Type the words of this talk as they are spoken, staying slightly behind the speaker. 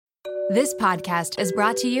This podcast is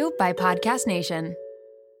brought to you by Podcast Nation.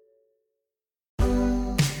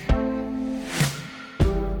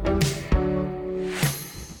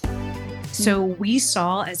 So we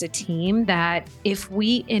saw as a team that if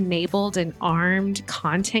we enabled and armed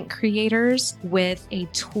content creators with a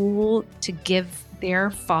tool to give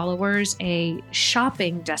their followers a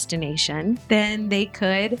shopping destination, then they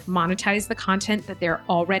could monetize the content that they're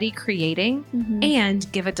already creating and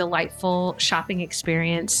give a delightful shopping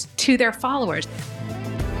experience to their followers.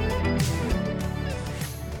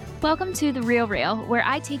 Welcome to The Real Reel, where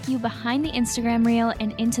I take you behind the Instagram reel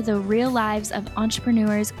and into the real lives of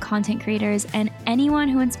entrepreneurs, content creators, and anyone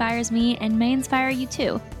who inspires me and may inspire you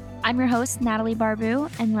too. I'm your host, Natalie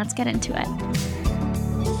Barbu, and let's get into it.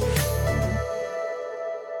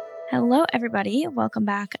 Hello, everybody. Welcome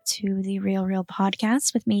back to The Real Reel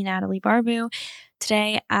podcast with me, Natalie Barbu.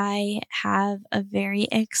 Today, I have a very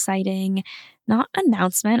exciting, not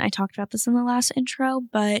announcement. I talked about this in the last intro,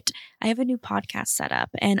 but I have a new podcast set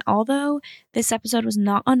up. And although this episode was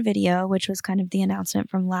not on video, which was kind of the announcement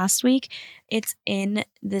from last week, it's in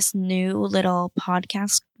this new little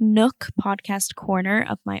podcast nook, podcast corner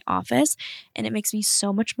of my office. And it makes me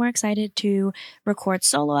so much more excited to record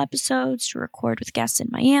solo episodes, to record with guests in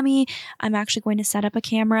Miami. I'm actually going to set up a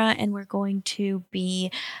camera and we're going to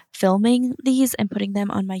be filming these and putting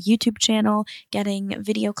them on my YouTube channel, getting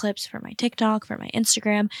video clips for my TikTok, for my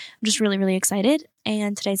Instagram. I'm just really, really excited.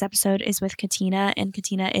 And today's episode is with Katina, and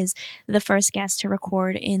Katina is the first guest to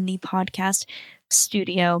record in the podcast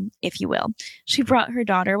studio, if you will. She brought her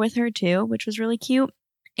daughter with her too, which was really cute.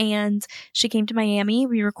 And she came to Miami.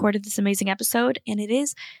 We recorded this amazing episode, and it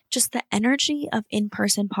is just the energy of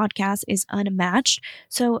in-person podcasts is unmatched.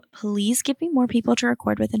 So please give me more people to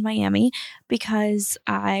record with in Miami because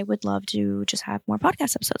I would love to just have more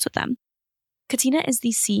podcast episodes with them. Katina is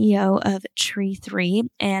the CEO of Tree3,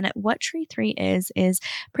 and what Tree3 is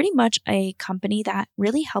pretty much a company that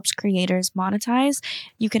really helps creators monetize.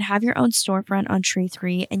 You can have your own storefront on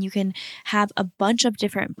Tree3, and you can have a bunch of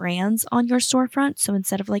different brands on your storefront. So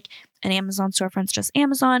instead of like an Amazon storefront's just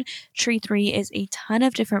Amazon, Tree3 is a ton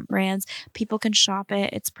of different brands. People can shop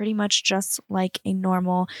it. It's pretty much just like a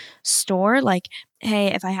normal store. Like, hey,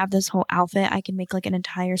 if I have this whole outfit, I can make like an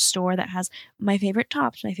entire store that has my favorite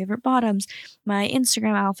tops, my favorite bottoms, my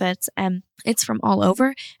Instagram outfits, and it's from all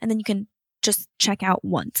over. And then you can just check out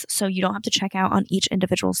once. So you don't have to check out on each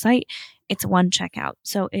individual site. It's one checkout.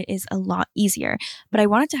 So it is a lot easier. But I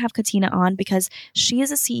wanted to have Katina on because she is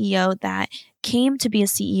a CEO that came to be a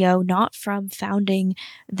CEO not from founding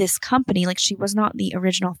this company. Like she was not the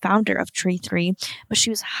original founder of Tree3, but she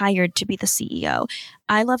was hired to be the CEO.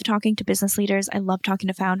 I love talking to business leaders. I love talking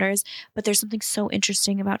to founders, but there's something so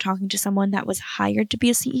interesting about talking to someone that was hired to be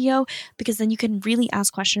a CEO, because then you can really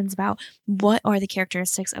ask questions about what are the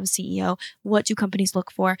characteristics of a CEO? What do companies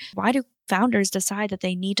look for? Why do founders decide that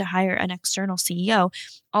they need to hire an external CEO?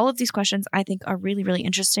 All of these questions I think are really, really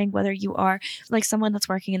interesting, whether you are like someone that's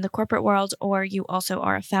working in the corporate world or you also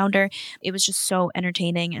are a founder. It was just so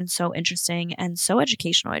entertaining and so interesting and so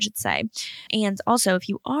educational, I should say. And also, if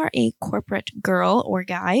you are a corporate girl or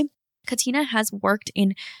guy, Katina has worked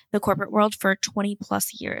in the corporate world for 20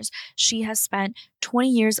 plus years. She has spent 20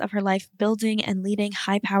 years of her life building and leading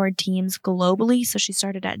high-powered teams globally. So she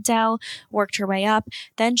started at Dell, worked her way up.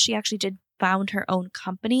 Then she actually found her own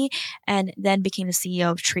company and then became the CEO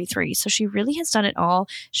of Tree3. So she really has done it all.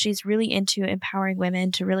 She's really into empowering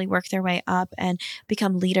women to really work their way up and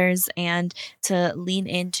become leaders and to lean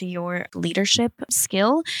into your leadership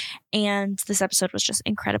skill. And this episode was just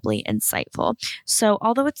incredibly insightful. So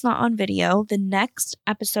although it's not on video, the next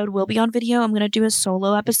episode will be on video. I'm going to do a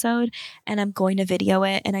solo episode and I'm going to video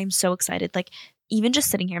it. And I'm so excited. Like, even just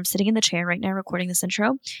sitting here, I'm sitting in the chair right now recording this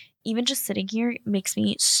intro. Even just sitting here makes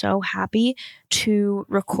me so happy to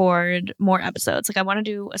record more episodes. Like, I want to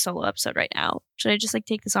do a solo episode right now. Should I just like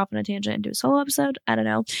take this off on a tangent and do a solo episode? I don't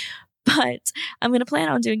know. But I'm going to plan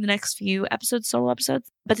on doing the next few episodes, solo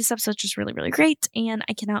episodes. But this episode's just really, really great. And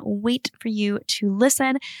I cannot wait for you to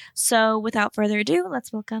listen. So without further ado,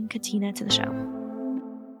 let's welcome Katina to the show.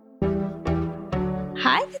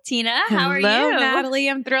 Hi, Katina. How are you? Hello, Natalie.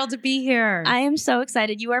 I'm thrilled to be here. I am so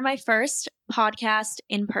excited. You are my first podcast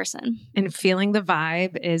in person. And feeling the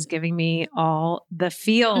vibe is giving me all the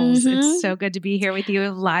feels. It's so good to be here with you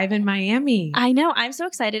live in Miami. I know. I'm so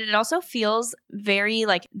excited. It also feels very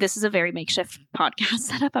like this is a very makeshift podcast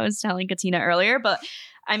setup. I was telling Katina earlier, but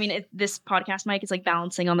I mean, this podcast mic is like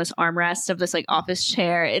balancing on this armrest of this like office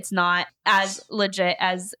chair. It's not as legit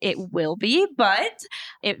as it will be, but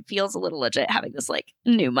it feels a little legit having this like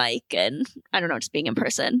new mic, and I don't know, just being in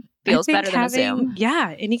person feels better than a Zoom.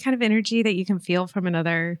 Yeah, any kind of energy that you can feel from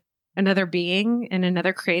another another being and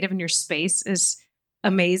another creative in your space is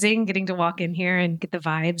amazing. Getting to walk in here and get the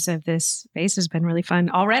vibes of this space has been really fun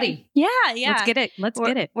already. Yeah. Let's get it.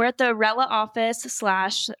 Get it. We're at the Rella office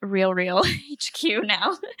 / Real Real HQ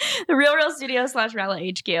now. The Real Real Studio / Rella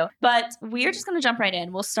HQ. But we're just going to jump right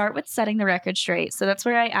in. We'll start with setting the record straight. So that's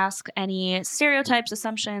where I ask any stereotypes,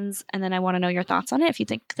 assumptions, and then I want to know your thoughts on it if you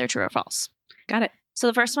think they're true or false. Got it. So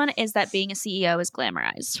the first one is that being a CEO is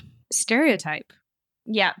glamorized. Stereotype.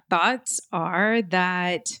 Yeah. Thoughts are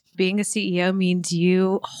that being a CEO means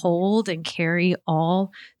you hold and carry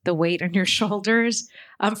all the weight on your shoulders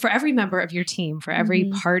for every member of your team, for every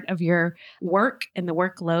part of your work and the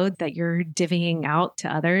workload that you're divvying out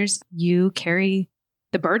to others. You carry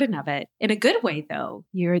the burden of it in a good way, though.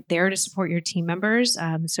 You're there to support your team members.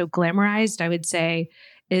 So glamorized, I would say,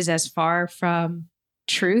 is as far from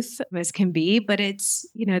truth as can be, but it's,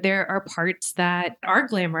 there are parts that are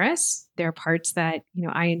glamorous. There are parts that,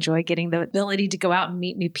 I enjoy getting the ability to go out and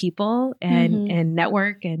meet new people and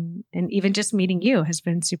network and even just meeting you has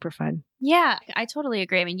been super fun. Yeah, I totally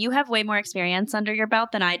agree. I mean, you have way more experience under your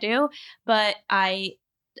belt than I do, but I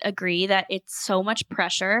agree that it's so much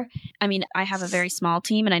pressure. I mean, I have a very small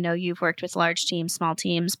team and I know you've worked with large teams, small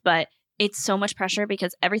teams, but it's so much pressure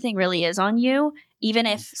because everything really is on you. Even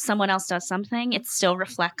if someone else does something, it still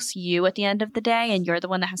reflects you at the end of the day and you're the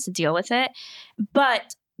one that has to deal with it.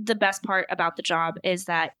 But the best part about the job is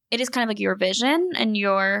that it is kind of like your vision and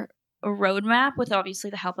your roadmap with obviously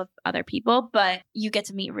the help of other people, but you get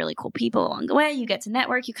to meet really cool people along the way. You get to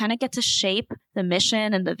network, you kind of get to shape the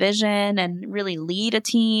mission and the vision and really lead a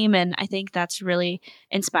team. And I think that's really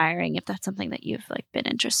inspiring if that's something that you've been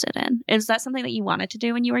interested in. Is that something that you wanted to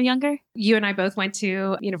do when you were younger? You and I both went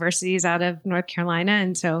to universities out of North Carolina.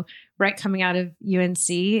 And so right coming out of UNC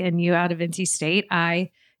and you out of NC State, I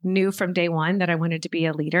knew from day one that I wanted to be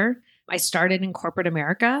a leader. I started in corporate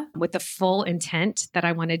America with the full intent that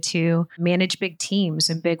I wanted to manage big teams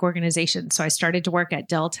and big organizations. So I started to work at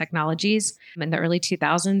Dell Technologies in the early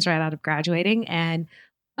 2000s, right out of graduating, and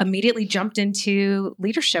immediately jumped into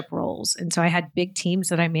leadership roles. And so I had big teams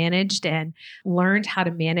that I managed and learned how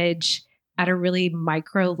to manage at a really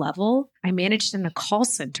micro level. I managed in a call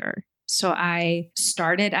center. So I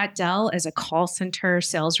started at Dell as a call center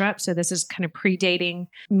sales rep. So this is kind of predating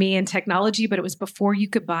me and technology, but it was before you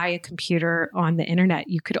could buy a computer on the internet.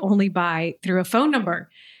 You could only buy through a phone number.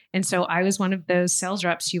 And so I was one of those sales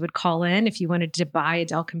reps you would call in if you wanted to buy a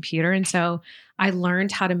Dell computer. And so I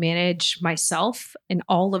learned how to manage myself and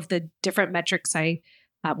all of the different metrics I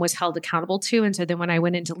was held accountable to. And so then when I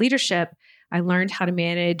went into leadership, I learned how to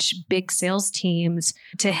manage big sales teams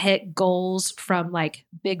to hit goals from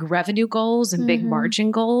big revenue goals and big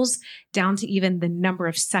margin goals down to even the number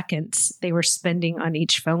of seconds they were spending on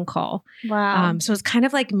each phone call. Wow. So it's kind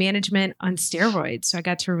of like management on steroids. So I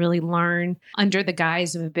got to really learn under the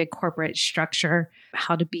guise of a big corporate structure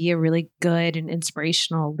how to be a really good and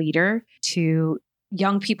inspirational leader to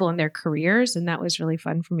young people in their careers. And that was really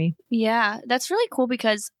fun for me. Yeah, that's really cool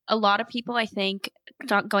because a lot of people, I think,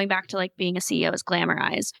 going back to being a CEO is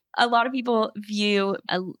glamorized. A lot of people view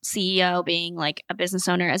a CEO being a business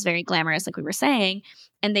owner as very glamorous, like we were saying,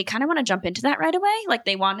 and they kind of want to jump into that right away.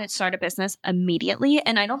 They want to start a business immediately.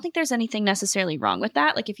 And I don't think there's anything necessarily wrong with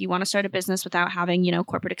that. If you want to start a business without having,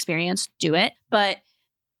 corporate experience, do it. But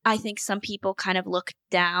I think some people kind of look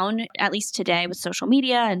down, at least today with social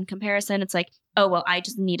media and comparison. It's oh, well, I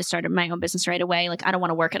just need to start my own business right away. I don't want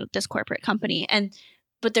to work at this corporate company.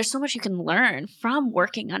 But there's so much you can learn from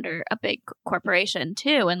working under a big corporation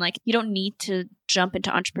too. And you don't need to jump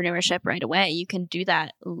into entrepreneurship right away. You can do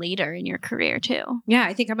that later in your career too. Yeah,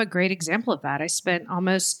 I think I'm a great example of that. I spent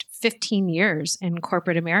almost 15 years in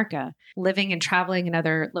corporate America, living and traveling in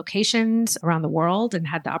other locations around the world and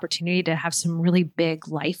had the opportunity to have some really big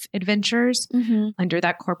life adventures under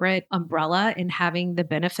that corporate umbrella and having the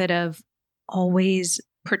benefit of always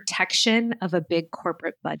protection of a big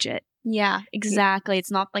corporate budget. Yeah, exactly. It's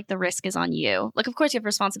not the risk is on you. Of course you have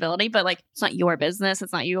responsibility, but it's not your business.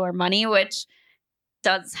 It's not your money, which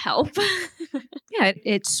does help. Yeah,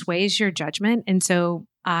 it sways your judgment. And so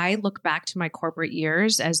I look back to my corporate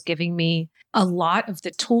years as giving me a lot of the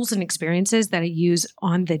tools and experiences that I use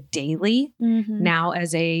on the daily now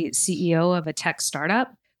as a CEO of a tech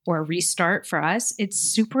startup or a restart for us. It's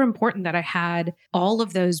super important that I had all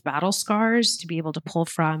of those battle scars to be able to pull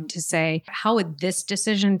from to say, how would this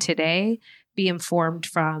decision today be informed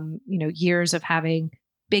from, years of having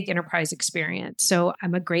big enterprise experience? So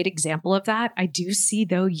I'm a great example of that. I do see,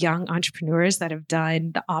 though, young entrepreneurs that have done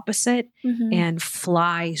the opposite and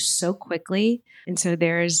fly so quickly. And so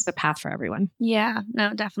there's the path for everyone. Yeah,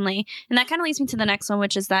 no, definitely. And that kind of leads me to the next one,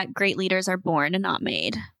 which is that great leaders are born and not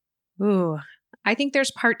made. Ooh, I think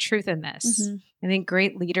there's part truth in this. I think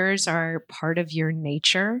great leaders are part of your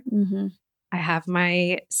nature. I have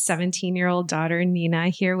my 17-year-old daughter, Nina,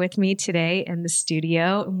 here with me today in the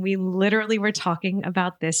studio. And we literally were talking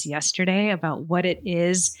about this yesterday, about what it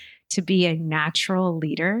is to be a natural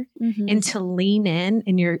leader and to lean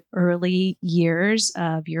in your early years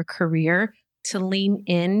of your career, to lean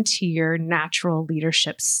into your natural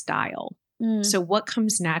leadership style. So what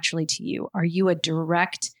comes naturally to you? Are you a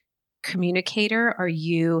direct communicator? Are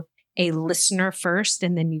you a listener first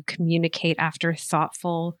and then you communicate after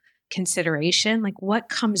thoughtful consideration? Like, what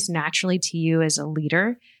comes naturally to you as a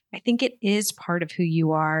leader? I think it is part of who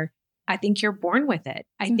you are. I think you're born with it.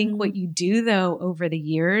 I think what you do, though, over the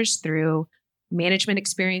years through management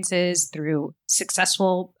experiences, through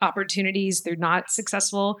successful opportunities, through not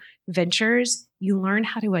successful ventures, you learn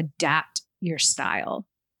how to adapt your style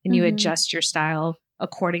and you adjust your style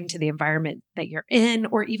according to the environment that you're in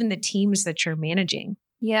or even the teams that you're managing.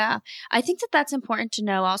 Yeah, I think that that's important to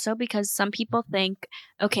know also because some people think,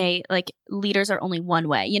 okay, like leaders are only one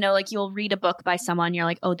way. You know, like you'll read a book by someone, you're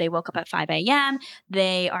like, oh, they woke up at 5 a.m.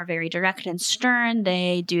 They are very direct and stern.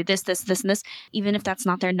 They do this, this, this, and this. Even if that's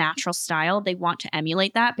not their natural style, they want to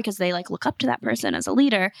emulate that because they like look up to that person as a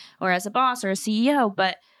leader or as a boss or a CEO.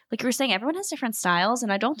 But like you were saying, everyone has different styles,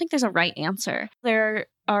 and I don't think there's a right answer. There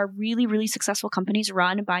are really, really successful companies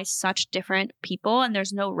run by such different people, and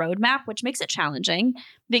there's no roadmap, which makes it challenging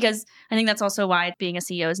because I think that's also why being a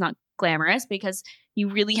CEO is not glamorous because you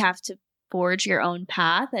really have to forge your own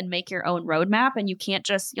path and make your own roadmap. And you can't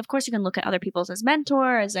just, of course, you can look at other people's as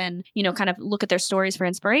mentors and, you know, kind of look at their stories for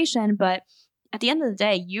inspiration. But at the end of the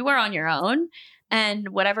day, you are on your own. And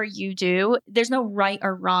whatever you do, there's no right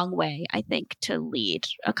or wrong way, I think, to lead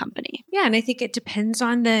a company. Yeah. And I think it depends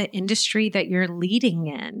on the industry that you're leading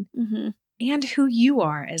in and who you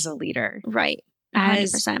are as a leader. Right. 100%.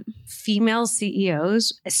 As female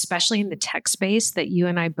CEOs, especially in the tech space that you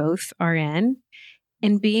and I both are in,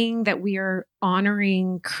 and being that we are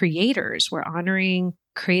honoring creators, we're honoring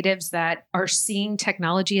creatives that are seeing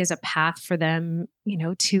technology as a path for them, you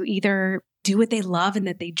know, to either do what they love and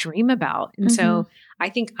that they dream about. And so I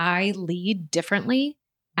think I lead differently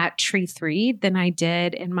at Tree3 than I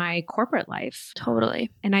did in my corporate life. Totally.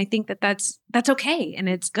 And I think that that's okay. And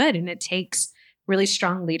it's good. And it takes really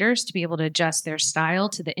strong leaders to be able to adjust their style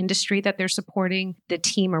to the industry that they're supporting, the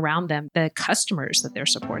team around them, the customers that they're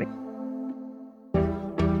supporting.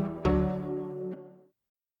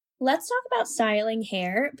 Let's talk about styling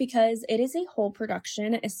hair because it is a whole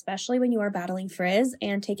production, especially when you are battling frizz.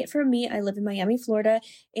 And take it from me, I live in Miami, Florida.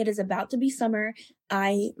 It is about to be summer.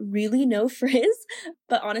 I really know frizz,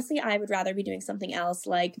 but honestly, I would rather be doing something else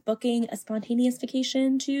like booking a spontaneous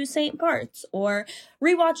vacation to St. Bart's or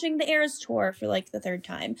rewatching the Eras tour for like the third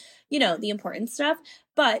time. You know, the important stuff.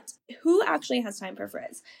 But who actually has time for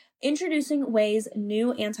frizz? Introducing Ouai's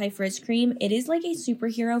new anti-frizz cream. It is like a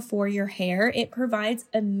superhero for your hair. It provides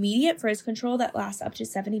immediate frizz control that lasts up to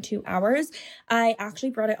 72 hours. I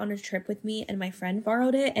actually brought it on a trip with me and my friend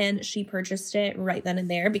borrowed it and she purchased it right then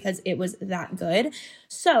and there because it was that good.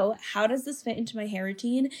 So how does this fit into my hair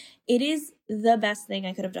routine? It is the best thing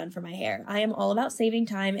I could have done for my hair. I am all about saving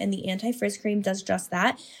time and the anti-frizz cream does just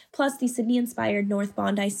that. Plus the Sydney-inspired North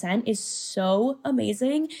Bondi scent is so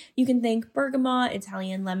amazing. You can thank bergamot,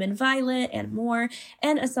 Italian lemon violet, and more.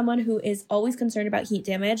 And as someone who is always concerned about heat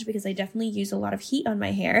damage because I definitely use a lot of heat on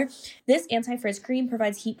my hair, this anti-frizz cream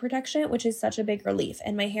provides heat protection, which is such a big relief,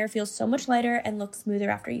 and my hair feels so much lighter and looks smoother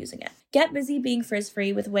after using it. Get busy being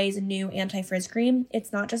frizz-free with Ouai's new anti-frizz cream.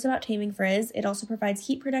 It's not just about taming frizz, it also provides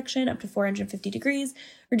heat protection up to 450 degrees,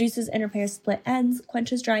 reduces and repairs split ends,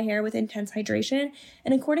 quenches dry hair with intense hydration,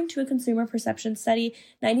 and according to a consumer perception study,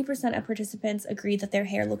 90% of participants agreed that their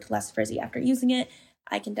hair looked less frizzy after using it.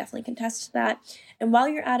 I can definitely contest to that. And while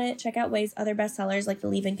you're at it, check out Ouai's other bestsellers like the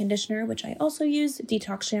leave-in conditioner, which I also use,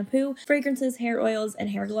 detox shampoo, fragrances, hair oils, and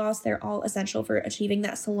hair gloss. They're all essential for achieving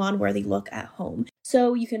that salon-worthy look at home.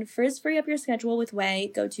 So you can frizz-free up your schedule with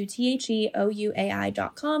Ouai. Go to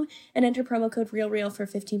THEOUAI.com and enter promo code REALREAL for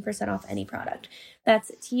 15% off any product.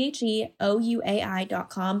 That's THEOUAI.com,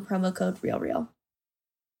 promo code REALREAL.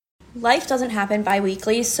 Life doesn't happen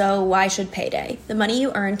bi-weekly, so why should payday? The money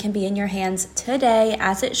you earn can be in your hands today,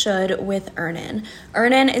 as it should, with Earnin.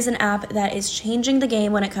 Earnin is an app that is changing the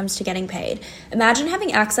game when it comes to getting paid. Imagine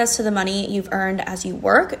having access to the money you've earned as you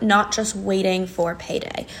work, not just waiting for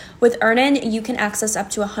payday. With Earnin, you can access up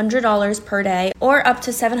to $100 per day or up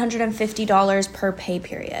to $750 per pay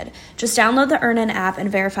period. Just download the Earnin app and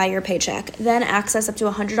verify your paycheck. Then access up to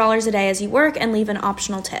 $100 a day as you work and leave an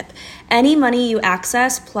optional tip. Any money you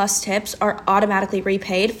access plus plus tips are automatically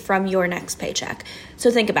repaid from your next paycheck.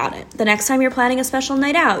 So think about it. The next time you're planning a special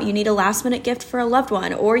night out, you need a last minute gift for a loved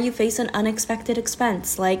one, or you face an unexpected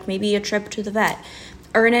expense, like maybe a trip to the vet,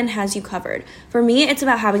 Earnin has you covered. For me, it's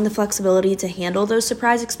about having the flexibility to handle those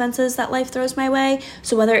surprise expenses that life throws my way.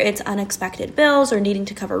 So whether it's unexpected bills or needing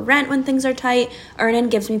to cover rent when things are tight, Earnin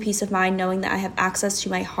gives me peace of mind knowing that I have access to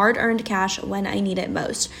my hard-earned cash when I need it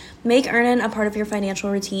most. Make Earnin a part of your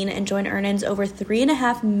financial routine and join Earnin's over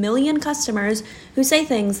 3.5 million customers who say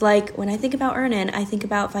things like, when I think about Earnin, I think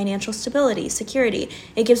about financial stability, security.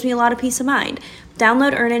 It gives me a lot of peace of mind.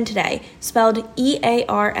 Download Earnin today, spelled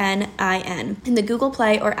EARNIN, in the Google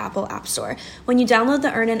Play or Apple App Store. When you download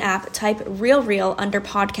the Earnin app, type Real Real under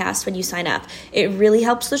podcast when you sign up. It really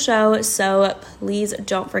helps the show, so please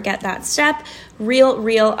don't forget that step. Real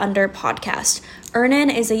Real under podcast.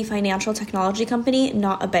 Earnin is a financial technology company,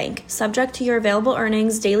 not a bank. Subject to your available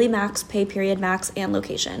earnings, daily max, pay period max, and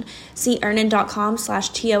location. See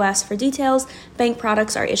earnin.com/TOS for details. Bank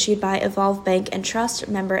products are issued by Evolve Bank and Trust,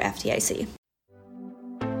 member FDIC.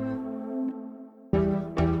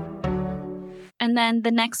 And then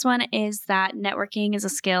the next one is that networking is a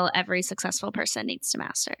skill every successful person needs to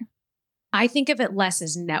master. I think of it less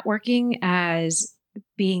as networking as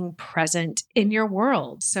being present in your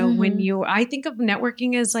world. So I think of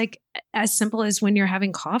networking as like as simple as when you're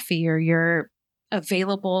having coffee or you're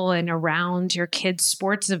available and around your kids'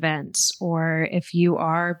 sports events, or if you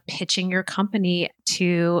are pitching your company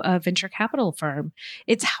to a venture capital firm.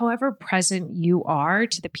 It's however present you are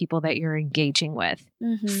to the people that you're engaging with,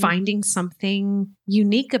 finding something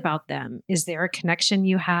unique about them. Is there a connection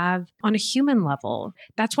you have on a human level?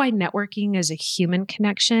 That's why networking is a human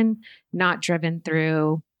connection, not driven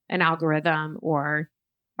through an algorithm or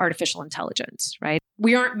artificial intelligence, right?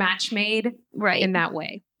 We aren't match made in that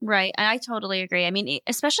way. Right. I totally agree. I mean,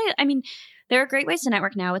 there are great ways to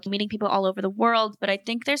network now with meeting people all over the world, but I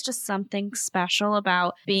think there's just something special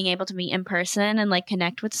about being able to meet in person and like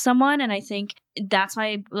connect with someone. And I think that's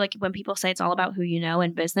why, like, when people say it's all about who you know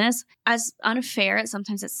in business, as unfair as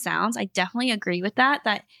sometimes it sounds, I definitely agree with that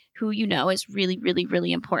who you know is really, really,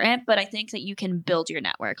 really important. But I think that you can build your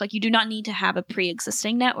network. Like, you do not need to have a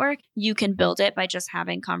pre-existing network. You can build it by just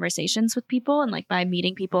having conversations with people and like by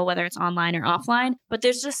meeting people, whether it's online or offline. But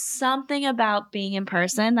there's just something about being in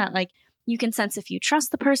person that like you can sense if you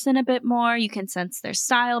trust the person a bit more. You can sense their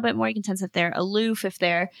style a bit more. You can sense if they're aloof, if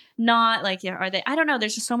they're not, like, are they, I don't know.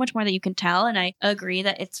 There's just so much more that you can tell. And I agree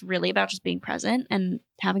that it's really about just being present and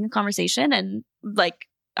having a conversation and like,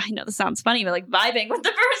 I know this sounds funny, but like vibing with the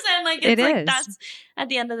person. Like, it's like, that's at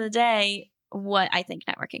the end of the day what I think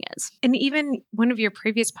networking is. And even one of your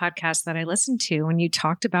previous podcasts that I listened to, when you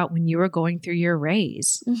talked about when you were going through your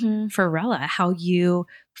raise for Rella, how you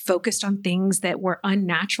focused on things that were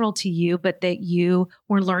unnatural to you, but that you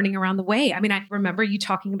were learning around the way. I mean, I remember you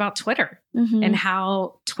talking about Twitter and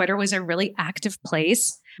how Twitter was a really active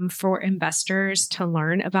place for investors to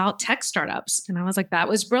learn about tech startups. And I was like, that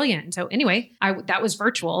was brilliant. So anyway, that was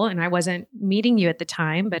virtual and I wasn't meeting you at the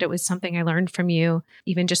time, but it was something I learned from you,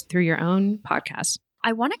 even just through your own podcast.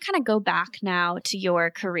 I want to kind of go back now to your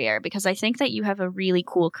career because I think that you have a really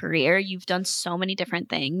cool career. You've done so many different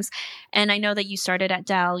things. And I know that you started at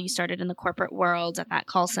Dell, you started in the corporate world at that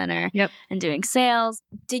call center and doing sales.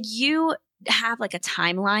 Did you have like a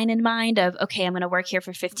timeline in mind of, okay, I'm going to work here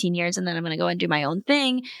for 15 years and then I'm going to go and do my own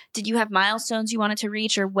thing? Did you have milestones you wanted to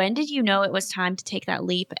reach, or when did you know it was time to take that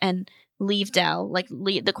leap and leave Dell? Like,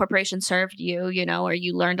 the corporation served you, you know, or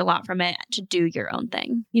you learned a lot from it to do your own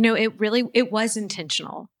thing? You know, it was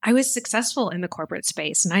intentional. I was successful in the corporate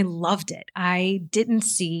space and I loved it. I didn't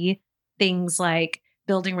see things like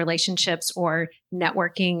building relationships or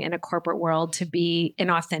networking in a corporate world to be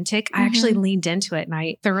inauthentic. I actually leaned into it and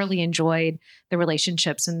I thoroughly enjoyed the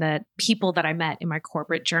relationships and the people that I met in my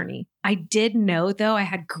corporate journey. I did know, though, I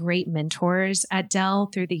had great mentors at Dell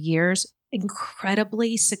through the years,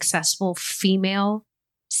 incredibly successful female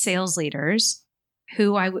sales leaders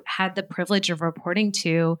who I had the privilege of reporting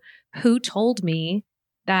to, who told me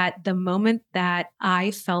that the moment that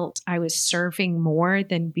I felt I was serving more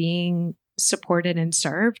than being supported and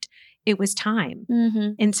served, it was time.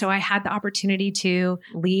 And so I had the opportunity to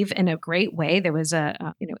leave in a great way. There was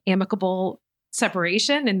a amicable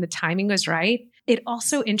separation and the timing was right. It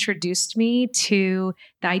also introduced me to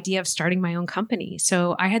the idea of starting my own company.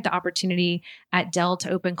 So I had the opportunity at Dell to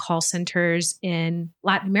open call centers in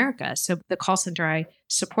Latin America. So the call center I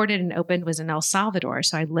supported and opened was in El Salvador.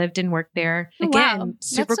 So I lived and worked there. Again,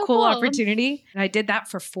 super cool opportunity. And I did that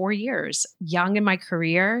for 4 years. Young in my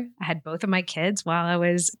career, I had both of my kids while I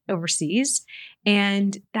was overseas.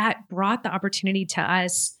 And that brought the opportunity to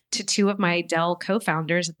us to two of my Dell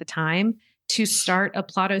co-founders at the time to start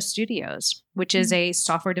Aplaudo Studios, which is a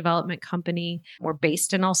software development company. We're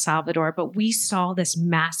based in El Salvador, but we saw this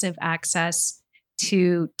massive access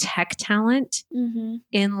to tech talent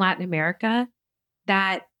in Latin America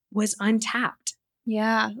that was untapped.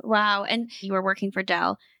 Yeah. Wow. And you were working for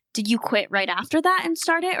Dell. Did you quit right after that and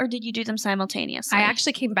start it, or did you do them simultaneously? I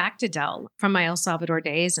actually came back to Dell from my El Salvador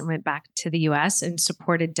days and went back to the US and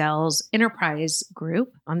supported Dell's enterprise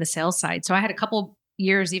group on the sales side. So I had a couple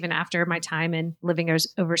years even after my time in living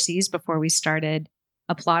overseas before we started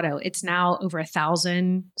Aplaudo. It's now over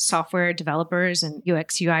 1,000 software developers and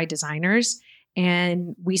UX UI designers.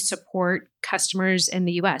 And we support customers in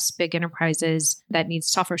the US, big enterprises that need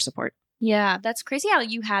software support. Yeah, that's crazy how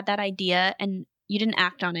you had that idea and you didn't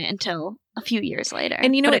act on it until a few years later.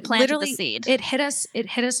 And but it planted the seed. It hit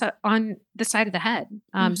us on the side of the head.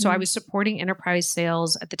 So I was supporting enterprise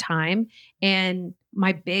sales at the time, and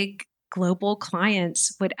my big global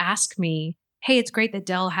clients would ask me, hey, it's great that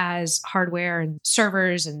Dell has hardware and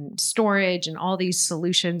servers and storage and all these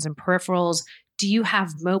solutions and peripherals. Do you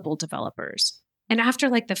have mobile developers? And after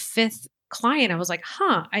like the fifth client, I was like,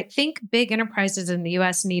 I think big enterprises in the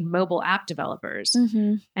US need mobile app developers.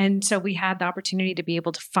 And so we had the opportunity to be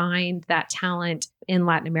able to find that talent in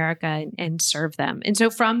Latin America and serve them. And so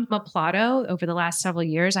from Aplaudo, over the last several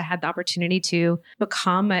years, I had the opportunity to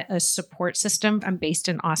become a support system. I'm based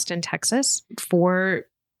in Austin, Texas, for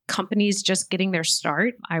companies just getting their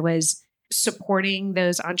start. I was supporting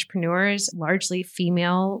those entrepreneurs, largely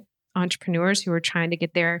female entrepreneurs who were trying to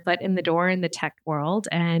get their foot in the door in the tech world.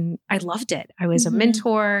 And I loved it. I was a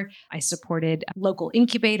mentor. I supported local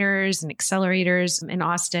incubators and accelerators in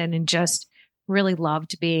Austin and just really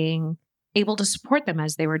loved being able to support them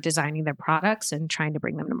as they were designing their products and trying to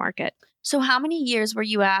bring them to market. So how many years were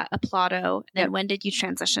you at Aplaudo? And when did you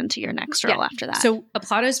transition to your next role after that? So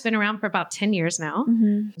Applaudo's been around for about 10 years now.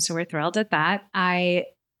 So we're thrilled at that.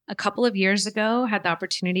 A couple of years ago, had the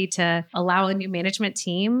opportunity to allow a new management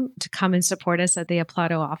team to come and support us at the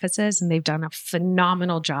Aplaudo offices, and they've done a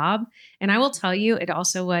phenomenal job. And I will tell you, it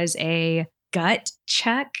also was a gut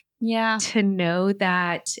check to know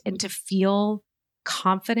that and to feel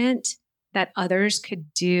confident that others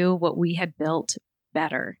could do what we had built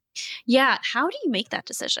better. Yeah. How do you make that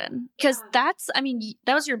decision? Because that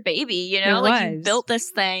was your baby, you built this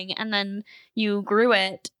thing and then you grew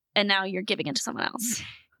it and now you're giving it to someone else.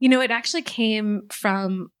 It actually came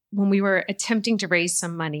from when we were attempting to raise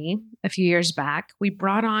some money a few years back. We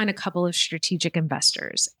brought on a couple of strategic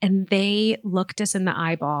investors and they looked us in the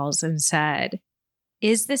eyeballs and said,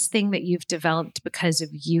 is this thing that you've developed because of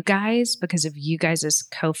you guys as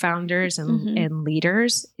co-founders and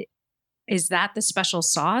leaders? Is that the special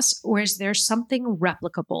sauce, or is there something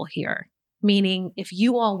replicable here? Meaning, if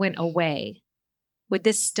you all went away, would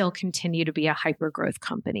this still continue to be a hyper-growth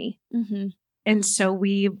company? And so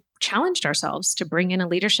we challenged ourselves to bring in a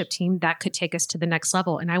leadership team that could take us to the next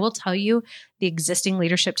level. And I will tell you, the existing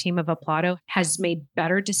leadership team of Aplaudo has made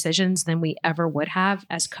better decisions than we ever would have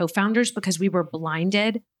as co-founders because we were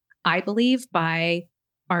blinded, I believe, by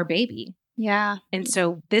our baby. Yeah. And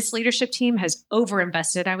so this leadership team has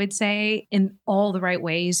overinvested, I would say, in all the right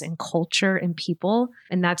ways in culture and people.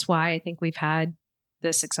 And that's why I think we've had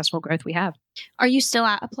the successful growth we have. Are you still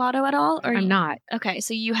at Aplaudo at all? I'm not. Okay.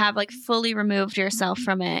 So you have fully removed yourself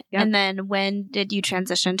from it. Yep. And then when did you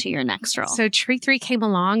transition to your next role? So Tree3 came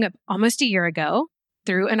along almost a year ago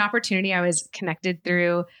through an opportunity. I was connected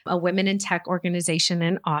through a women in tech organization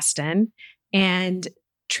in Austin, and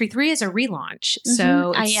Tree3 is a relaunch.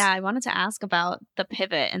 So I wanted to ask about the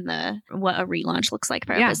pivot and what a relaunch looks like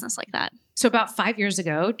for a business like that. So about 5 years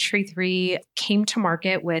ago, Tree3 came to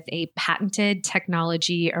market with a patented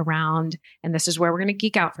technology around, and this is where we're going to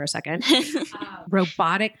geek out for a second,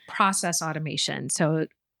 robotic process automation. So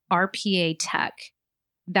RPA tech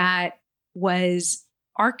that was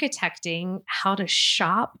architecting how to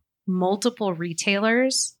shop multiple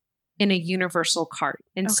retailers in a universal cart.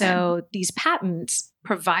 And so these patents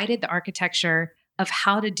provided the architecture of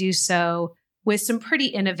how to do so with some pretty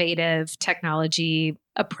innovative technology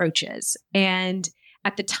approaches. And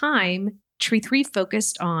at the time, Tree3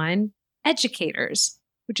 focused on educators,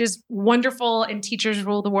 which is wonderful, and teachers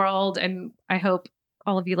rule the world. And I hope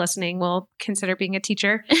all of you listening will consider being a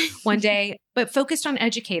teacher one day, but focused on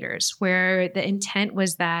educators, where the intent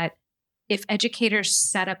was that if educators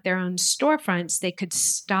set up their own storefronts, they could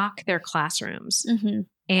stock their classrooms.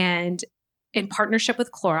 And in partnership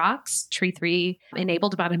with Clorox, Tree3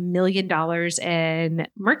 enabled about $1 million in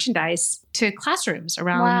merchandise to classrooms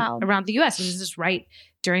around the US. And this is right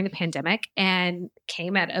during the pandemic and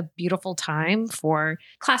came at a beautiful time for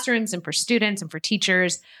classrooms and for students and for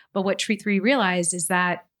teachers. But what Tree3 realized is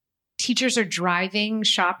that teachers are driving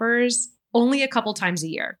shoppers only a couple times a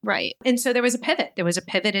year. Right. And so there was a pivot. There was a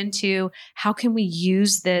pivot into how can we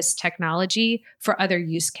use this technology for other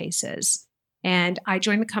use cases? And I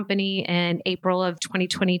joined the company in April of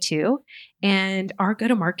 2022, and our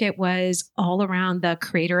go-to-market was all around the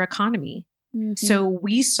creator economy. Mm-hmm. So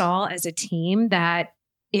we saw as a team that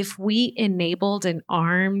if we enabled and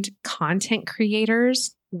armed content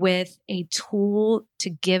creators with a tool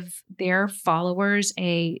to give their followers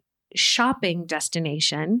a shopping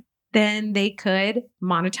destination, then they could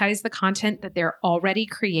monetize the content that they're already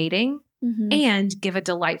creating and give a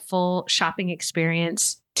delightful shopping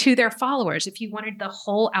experience to their followers. If you wanted the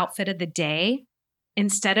whole outfit of the day,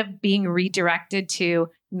 instead of being redirected to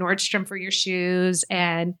Nordstrom for your shoes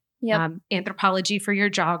and Anthropologie for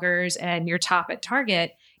your joggers and your top at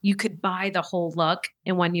Target, you could buy the whole look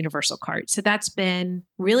in one universal cart. So that's been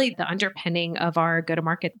really the underpinning of our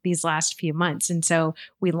go-to-market these last few months. And so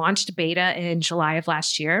we launched beta in July of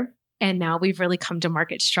last year. And now we've really come to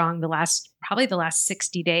market strong. Probably the last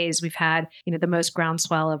 60 days, we've had, the most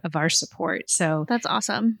groundswell of our support. So that's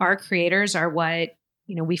awesome. Our creators are what,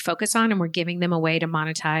 we focus on, and we're giving them a way to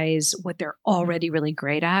monetize what they're already really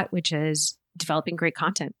great at, which is developing great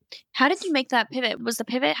content. How did you make that pivot? Was the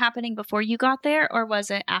pivot happening before you got there, or was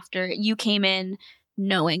it after you came in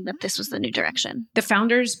knowing that this was the new direction? The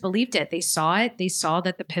founders believed it. They saw it. They saw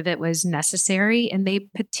that the pivot was necessary, and they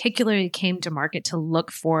particularly came to market to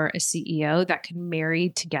look for a CEO that could marry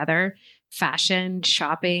together fashion,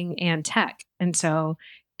 shopping, and tech. And so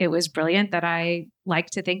it was brilliant that I like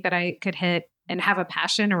to think that I could hit and have a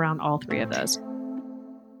passion around all three of those.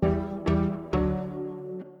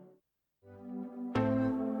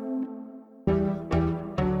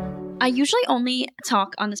 I usually only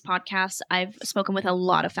talk on this podcast. I've spoken with a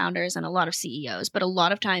lot of founders and a lot of CEOs, but a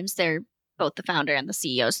lot of times they're both the founder and the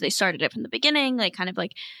CEO. So they started it from the beginning, kind of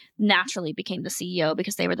naturally became the CEO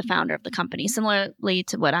because they were the founder of the company, similarly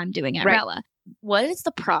to what I'm doing at Rella. What is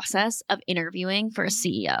the process of interviewing for a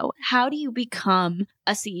CEO? How do you become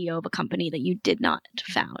a CEO of a company that you did not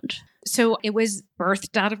found? So it was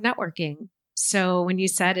birthed out of networking. So when you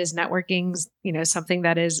said, is networking, something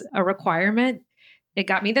that is a requirement, it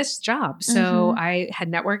got me this job. So I had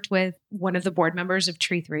networked with one of the board members of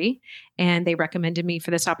Tree3, and they recommended me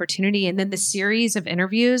for this opportunity. And then the series of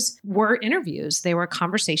interviews were interviews. They were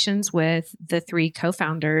conversations with the three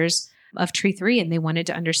co-founders of Tree3, and they wanted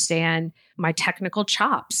to understand my technical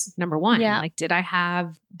chops. Number one, did I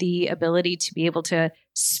have the ability to be able to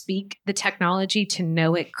speak the technology, to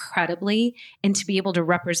know it credibly, and to be able to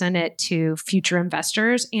represent it to future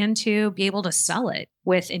investors, and to be able to sell it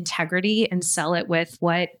with integrity and sell it with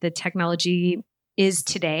what the technology is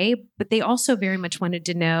today. But they also very much wanted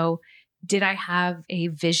to know, did I have a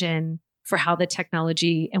vision for how the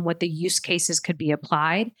technology and what the use cases could be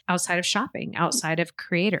applied outside of shopping, outside of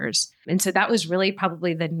creators? And so that was really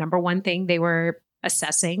probably the number one thing they were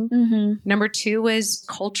assessing. Number two was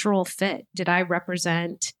cultural fit. Did I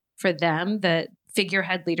represent for them the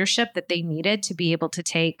figurehead leadership that they needed to be able to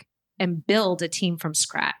take and build a team from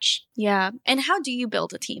scratch? Yeah. And how do you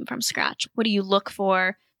build a team from scratch? What do you look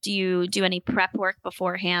for? Do you do any prep work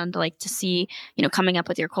beforehand, to see, coming up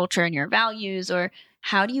with your culture and your values? Or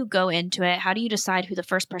how do you go into it? How do you decide who the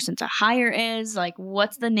first person to hire is?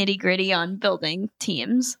 What's the nitty gritty on building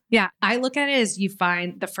teams? Yeah, I look at it as you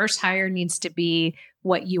find the first hire needs to be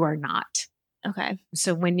what you are not. Okay.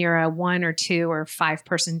 So when you're a 1 or 2 or 5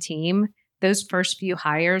 person team, those first few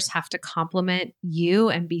hires have to complement you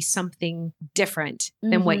and be something different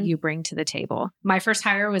than what you bring to the table. My first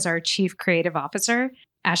hire was our chief creative officer.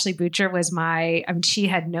 Ashley Butcher was she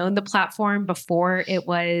had known the platform before it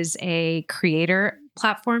was a creator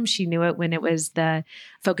platform. She knew it when it was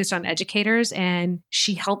focused on educators, and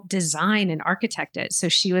she helped design and architect it. So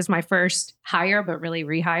she was my first hire, but really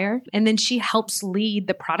rehire. And then she helps lead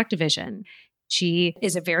the product division. She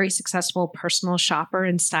is a very successful personal shopper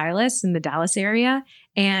and stylist in the Dallas area,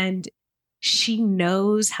 and she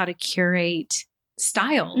knows how to curate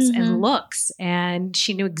styles and looks. And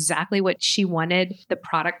she knew exactly what she wanted the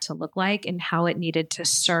product to look like and how it needed to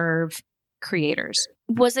serve creators.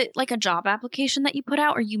 Was it like a job application that you put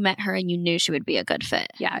out, or you met her and you knew she would be a good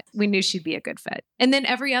fit? Yeah, we knew she'd be a good fit. And then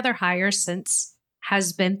every other hire since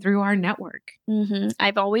has been through our network.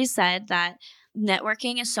 I've always said that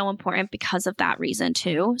networking is so important because of that reason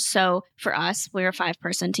too. So for us, we're a 5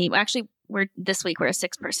 person team. Actually, this week we're a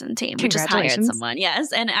 6-person team. We just hired someone.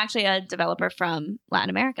 Yes. And actually a developer from Latin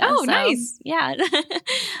America. Oh, nice. Yeah.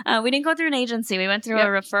 We didn't go through an agency. We went through a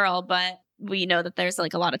referral, but we know that there's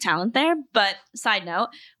like a lot of talent there. But side note,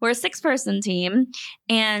 we're a 6-person team,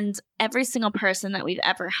 and every single person that we've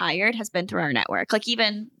ever hired has been through our network. Like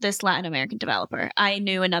even this Latin American developer, I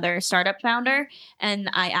knew another startup founder, and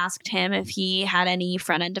I asked him if he had any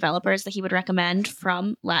front-end developers that he would recommend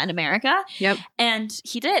from Latin America. Yep. And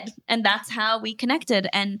he did. And that's how we connected.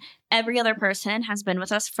 And every other person has been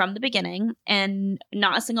with us from the beginning, and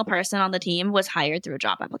not a single person on the team was hired through a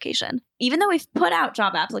job application. Even though we've put out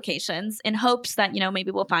job applications in hopes that, maybe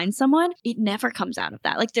we'll find someone, it never comes out of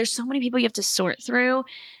that. Like there's so many people you have to sort through.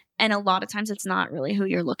 And a lot of times it's not really who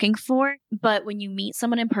you're looking for. But when you meet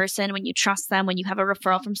someone in person, when you trust them, when you have a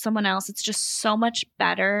referral from someone else, it's just so much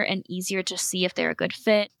better and easier to see if they're a good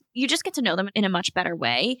fit. You just get to know them in a much better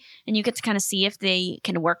way. And you get to kind of see if they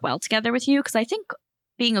can work well together with you. Because I think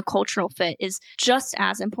being a cultural fit is just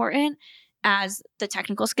as important as the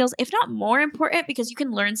technical skills, if not more important, because you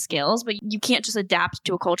can learn skills, but you can't just adapt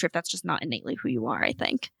to a culture if that's just not innately who you are, I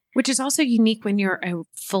think. Which is also unique when you're a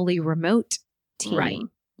fully remote team. Right.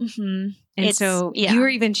 Mm-hmm. And you were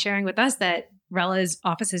even sharing with us that Rella's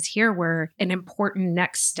offices here were an important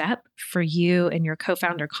next step for you and your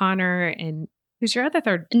co-founder, Connor, and who's your other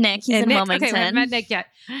third? He's in Wilmington. Okay, we haven't met Nick yet.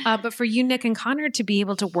 But for you, Nick and Connor, to be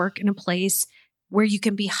able to work in a place where you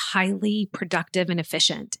can be highly productive and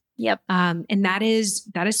efficient. Yep. And that is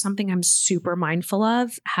something I'm super mindful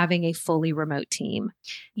of, having a fully remote team.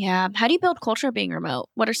 Yeah. How do you build culture being remote?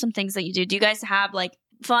 What are some things that you do? Do you guys have like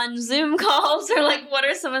fun Zoom calls, or like what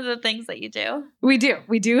are some of the things that you do? We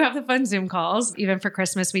do have the fun Zoom calls. Even for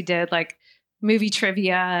Christmas, we did like movie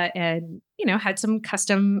trivia and, had some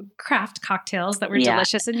custom craft cocktails that were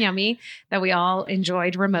delicious and yummy that we all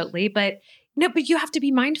enjoyed remotely. But you have to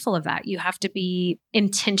be mindful of that. You have to be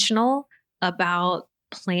intentional about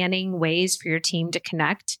planning ways for your team to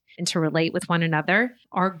connect and to relate with one another.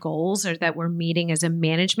 Our goals are that we're meeting as a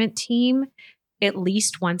management team at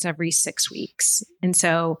least once every 6 weeks. And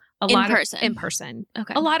so in person.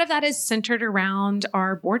 Okay. A lot of that is centered around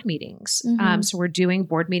our board meetings. Mm-hmm. So we're doing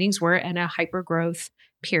board meetings. We're in a hyper growth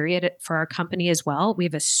period for our company as well. We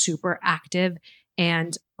have a super active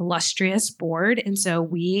and illustrious board. And so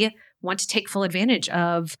we want to take full advantage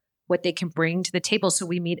of what they can bring to the table. So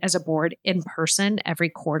we meet as a board in person every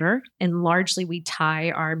quarter. And largely we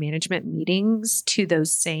tie our management meetings to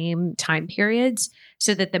those same time periods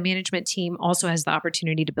so that the management team also has the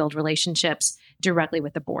opportunity to build relationships directly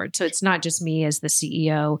with the board. So it's not just me as the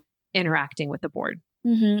CEO interacting with the board.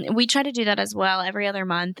 Mm-hmm. We try to do that as well. Every other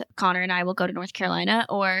month, Connor and I will go to North Carolina,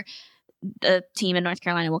 or the team in North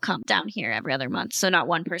Carolina will come down here every other month. So not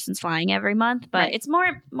one person's flying every month, but It's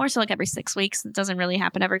more so like every 6 weeks. It doesn't really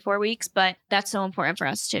happen every 4 weeks, but that's so important for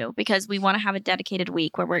us too, because we want to have a dedicated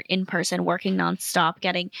week where we're in person, working nonstop,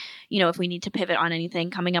 getting, if we need to pivot on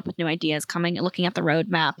anything, coming up with new ideas, looking at the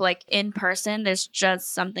roadmap. Like in person, there's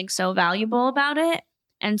just something so valuable about it.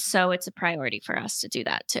 And so it's a priority for us to do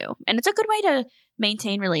that too. And it's a good way to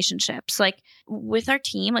maintain relationships. Like with our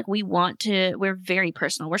team, like we're very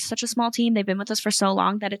personal. We're such a small team. They've been with us for so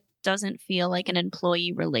long that it doesn't feel like an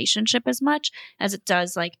employee relationship as much as it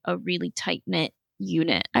does like a really tight knit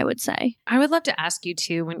unit, I would say. I would love to ask you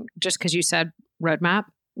too, just because you said roadmap,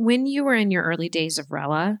 when you were in your early days of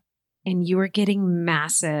Rella and you were getting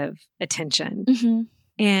massive attention mm-hmm.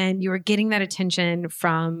 and you were getting that attention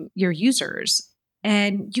from your users,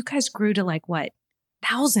 and you guys grew to like what,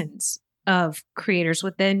 thousands of creators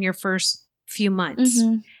within your first few months.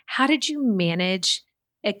 Mm-hmm. How did you manage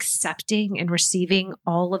accepting and receiving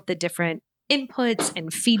all of the different inputs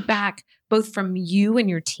and feedback, both from you and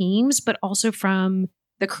your teams, but also from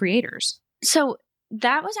the creators? So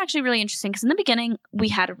that was actually really interesting, because in the beginning, we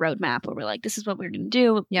had a roadmap where we're like, this is what we're going to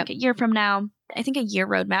do like a year from now. I think a year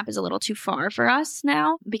roadmap is a little too far for us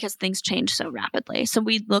now because things change so rapidly. So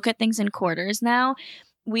we look at things in quarters now.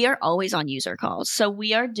 We are always on user calls. So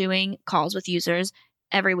we are doing calls with users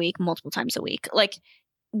every week, multiple times a week. Like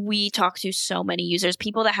we talk to so many users,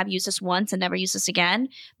 people that have used us once and never used us again,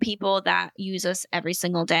 people that use us every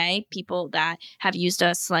single day, people that have used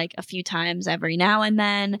us like a few times every now and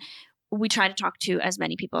then. We try to talk to as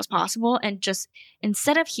many people as possible, and just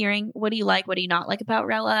instead of hearing, what do you like, what do you not like about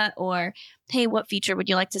Rella, or hey, what feature would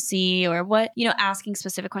you like to see, or what, asking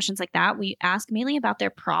specific questions like that, we ask mainly about their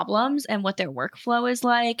problems and what their workflow is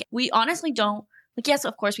like. We honestly don't Like, yes,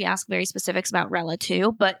 of course, we ask very specifics about Rella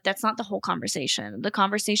too, but that's not the whole conversation. The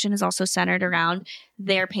conversation is also centered around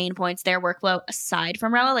their pain points, their workflow aside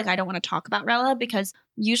from Rella. Like, I don't want to talk about Rella because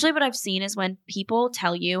usually what I've seen is when people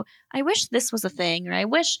tell you, I wish this was a thing, or I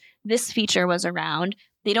wish this feature was around,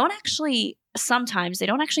 sometimes they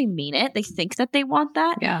don't actually mean it. They think that they want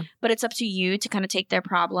that, but it's up to you to kind of take their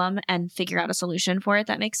problem and figure out a solution for it.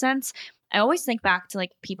 That makes sense. I always think back to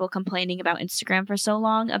like people complaining about Instagram for so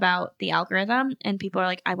long about the algorithm, and people are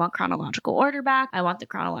like, I want chronological order back. I want the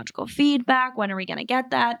chronological feedback. When are we going to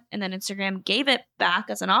get that? And then Instagram gave it back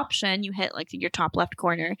as an option. You hit like your top left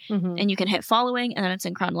corner and you can hit following, and then it's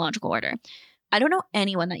in chronological order. I don't know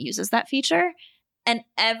anyone that uses that feature. And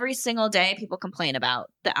every single day people complain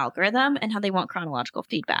about the algorithm and how they want chronological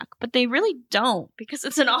feedback, but they really don't because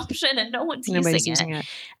it's an option and nobody's using it.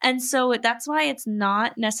 And so that's why it's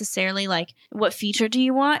not necessarily like, what feature do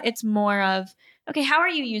you want? It's more of, okay, how are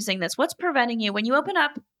you using this? What's preventing you? When you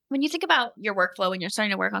think about your workflow and you're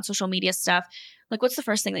starting to work on social media stuff, like what's the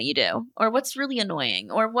first thing that you do? Or what's really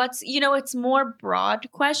annoying? Or what's, it's more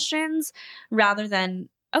broad questions rather than,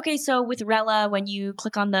 okay, so with Rella, when you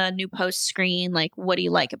click on the new post screen, like, what do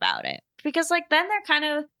you like about it? Because like then they're kind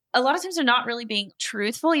of, a lot of times they're not really being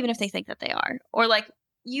truthful, even if they think that they are. Or like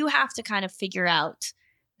you have to kind of figure out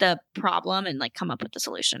the problem and like come up with the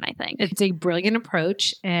solution, I think. It's a brilliant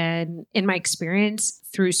approach. And in my experience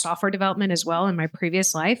through software development as well in my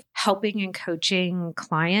previous life, helping and coaching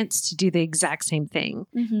clients to do the exact same thing.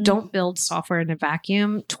 Don't build software in a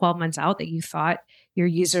vacuum 12 months out that you thought your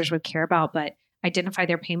users would care about, but identify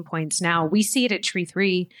their pain points now. We see it at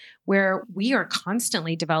Tree3 where we are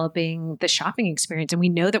constantly developing the shopping experience. And we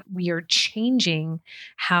know that we are changing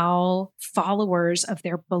how followers of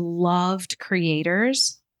their beloved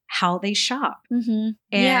creators, how they shop.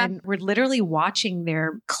 And we're literally watching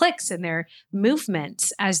their clicks and their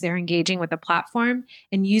movements as they're engaging with the platform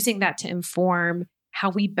and using that to inform how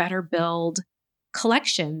we better build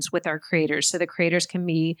collections with our creators so the creators can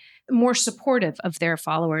be more supportive of their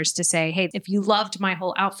followers to say, hey, if you loved my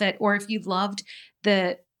whole outfit or if you loved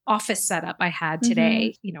the office setup I had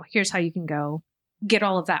today, here's how you can go get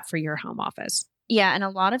all of that for your home office. Yeah. And a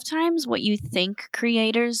lot of times what you think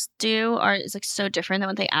creators do is like so different than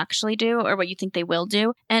what they actually do or what you think they will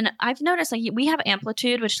do. And I've noticed like we have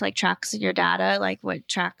Amplitude, which like tracks your data, like what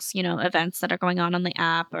tracks, events that are going on the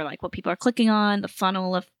app or like what people are clicking on, the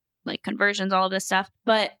funnel of like conversions, all of this stuff.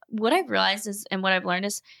 But what I've realized is, and what I've learned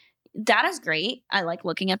is data's great. I like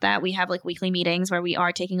looking at that. We have like weekly meetings where we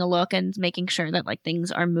are taking a look and making sure that like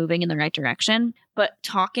things are moving in the right direction. But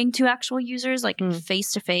talking to actual users like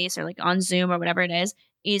face to face or like on Zoom or whatever it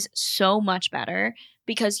is so much better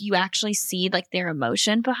because you actually see like their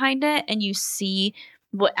emotion behind it and you see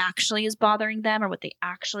what actually is bothering them or what they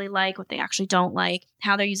actually like, what they actually don't like,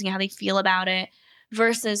 how they're using it, how they feel about it.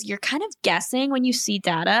 Versus you're kind of guessing when you see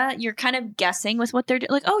data, you're kind of guessing with what they're doing.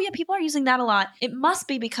 Like, oh yeah, people are using that a lot. It must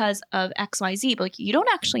be because of XYZ, but like you don't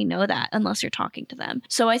actually know that unless you're talking to them.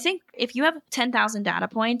 So I think if you have 10,000 data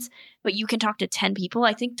points, but you can talk to 10 people,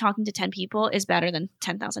 I think talking to 10 people is better than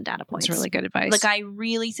 10,000 data points. That's really good advice. Like I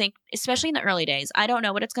really think, especially in the early days, I don't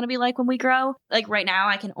know what it's going to be like when we grow. Like right now,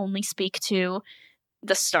 I can only speak to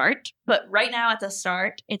the start, but right now at the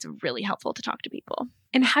start, it's really helpful to talk to people.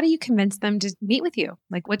 And how do you convince them to meet with you?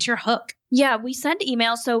 Like, what's your hook? Yeah, we send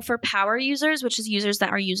emails. So for power users, which is users that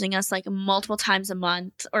are using us like multiple times a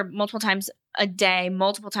month or multiple times a day,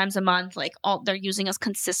 multiple times a month, like they're using us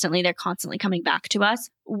consistently. They're constantly coming back to us.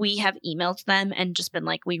 We have emailed them and just been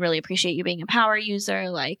like, we really appreciate you being a power user.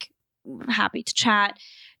 Like, happy to chat.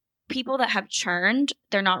 People that have churned,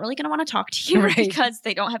 they're not really going to want to talk to you because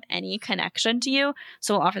they don't have any connection to you.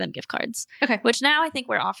 So we'll offer them gift cards. Okay. Which now I think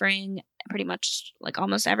we're offering pretty much like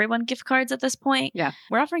almost everyone gift cards at this point. Yeah.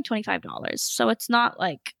 We're offering $25. So it's not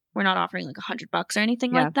like we're not offering like $100 or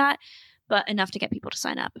anything like that, but enough to get people to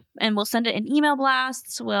sign up. And we'll send it in email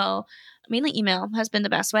blasts. Mainly email has been the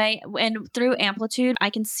best way. And through Amplitude,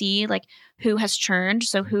 I can see like who has churned.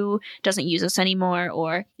 So who doesn't use us anymore,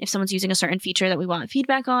 or if someone's using a certain feature that we want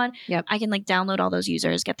feedback on, I can like download all those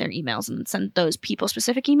users, get their emails and send those people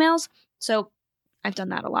specific emails. So I've done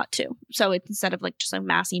that a lot too. So instead of like just a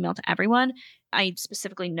mass email to everyone, I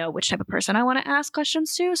specifically know which type of person I want to ask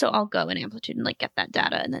questions to. So I'll go in Amplitude and like get that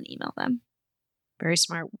data and then email them. Very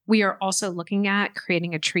smart. We are also looking at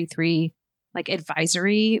creating a Tree3 like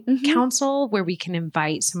advisory council where we can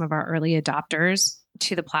invite some of our early adopters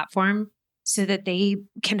to the platform so that they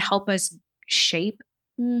can help us shape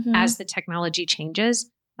as the technology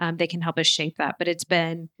changes. they can help us shape that. But it's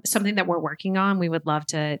been something that we're working on. We would love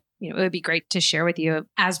to, it would be great to share with you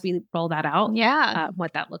as we roll that out. Yeah.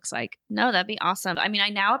 What that looks like. No, that'd be awesome. I mean, I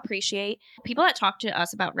now appreciate people that talk to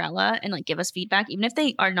us about Rella and like give us feedback, even if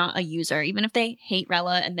they are not a user, even if they hate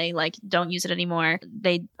Rella and they like don't use it anymore,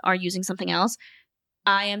 they are using something else.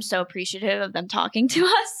 I am so appreciative of them talking to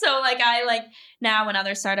us. So like I like now when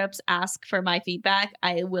other startups ask for my feedback,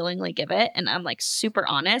 I willingly give it. And I'm like super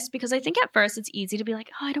honest because I think at first it's easy to be like,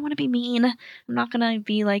 oh, I don't want to be mean. I'm not going to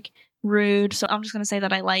be like rude. So I'm just going to say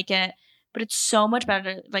that I like it. But it's so much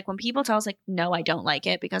better. Like when people tell us like, no, I don't like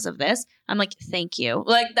it because of this, I'm like, thank you.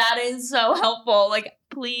 Like that is so helpful. Like,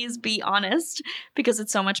 please be honest because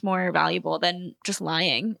it's so much more valuable than just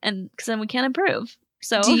lying. And because then we can't improve.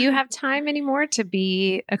 So do you have time anymore to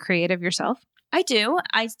be a creative yourself? I do.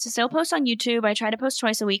 I still post on YouTube. I try to post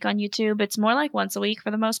twice a week on YouTube. It's more like once a week for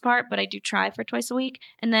the most part, but I do try for twice a week.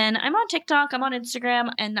 And then I'm on TikTok, I'm on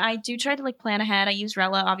Instagram, and I do try to like plan ahead. I use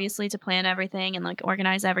Rella obviously to plan everything and like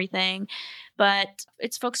organize everything, but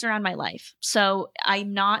it's focused around my life. So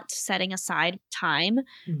I'm not setting aside time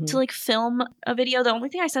to like film a video. The only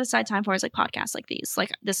thing I set aside time for is like podcasts like these.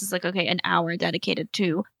 Like this is like, okay, an hour dedicated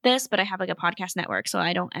to this, but I have like a podcast network, so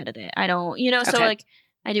I don't edit it. I don't, so like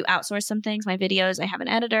I do outsource some things, my videos. I have an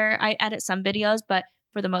editor. I edit some videos, but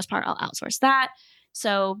for the most part, I'll outsource that.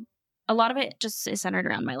 So a lot of it just is centered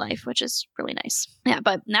around my life, which is really nice. Yeah,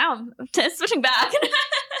 but now I'm switching back.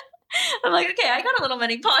 I'm like, okay, I got a little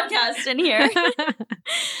mini podcast in here.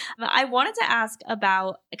 I wanted to ask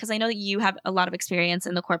about, because I know that you have a lot of experience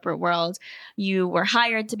in the corporate world. You were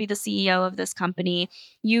hired to be the CEO of this company.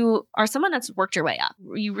 You are someone that's worked your way up.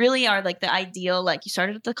 You really are like the ideal, like you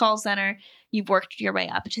started at the call center, you've worked your way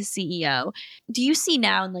up to CEO. Do you see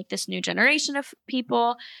now in like this new generation of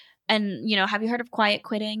people, and, have you heard of quiet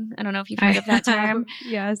quitting? I don't know if you've heard of that term.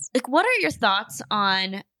 Yes. Like, what are your thoughts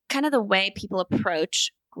on kind of the way people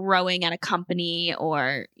approach growing at a company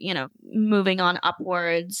or, moving on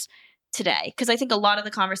upwards today? Because I think a lot of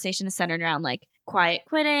the conversation is centered around like quiet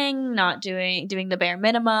quitting, not doing the bare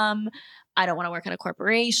minimum. I don't want to work at a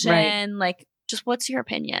corporation. Right. Like, just what's your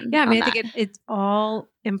opinion? Yeah, I mean, I think it's all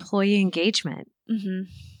employee engagement. Mm-hmm.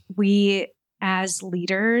 We, as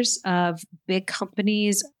leaders of big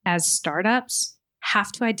companies, as startups, have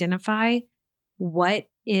to identify what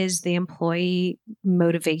is the employee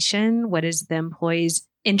motivation, what is the employee's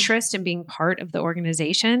interest in being part of the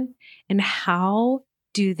organization, and how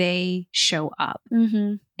do they show up?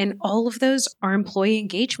 Mm-hmm. And all of those are employee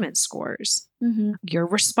engagement scores. Mm-hmm. Your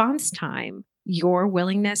response time, your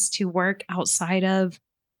willingness to work outside of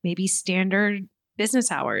maybe standard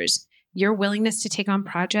business hours, your willingness to take on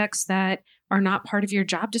projects that are not part of your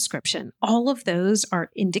job description. All of those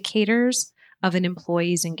are indicators of an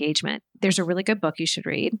employee's engagement. There's a really good book you should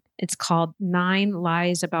read. It's called 9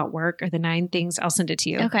 Lies About Work, or the 9 Things, I'll send it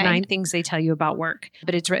to you. Okay. 9 Things They Tell You About Work.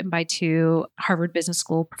 But it's written by 2 Harvard Business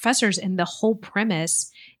School professors. And the whole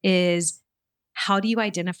premise is, how do you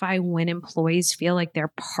identify when employees feel like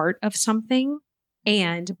they're part of something?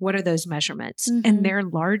 And what are those measurements? Mm-hmm. And they're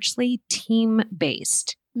largely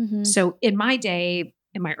team-based. Mm-hmm. So in my day,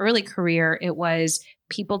 in my early career, it was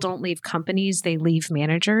people don't leave companies, they leave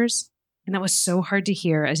managers. And that was so hard to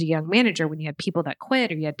hear as a young manager when you had people that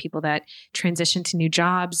quit or you had people that transitioned to new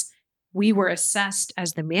jobs. We were assessed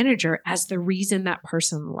as the manager as the reason that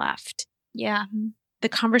person left. Yeah. The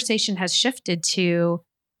conversation has shifted to,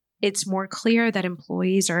 it's more clear that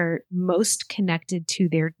employees are most connected to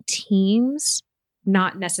their teams,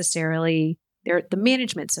 not necessarily the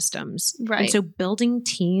management systems. Right. And so building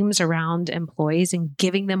teams around employees and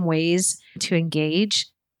giving them ways to engage,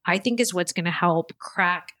 I think is what's going to help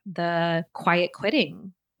crack the quiet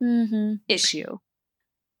quitting issue.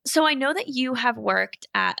 So I know that you have worked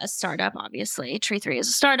at a startup, obviously. Tree3 is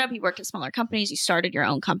a startup. You worked at smaller companies. You started your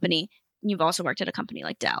own company. You've also worked at a company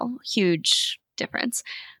like Dell. Huge difference.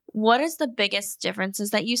 What is the biggest differences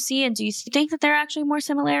that you see? And do you think that there are actually more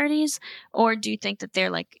similarities? Or do you think that they're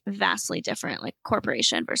like vastly different, like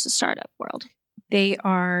corporation versus startup world? They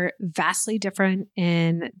are vastly different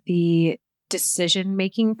in the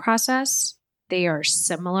decision-making process. They are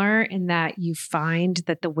similar in that you find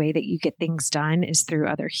that the way that you get things done is through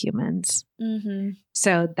other humans. Mm-hmm.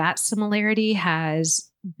 So that similarity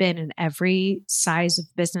has been in every size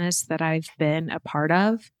of business that I've been a part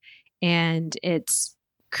of. And it's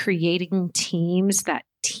creating teams that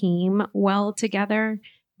team well together,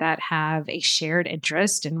 that have a shared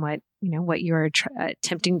interest in what you're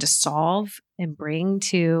attempting to solve and bring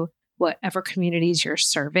to whatever communities you're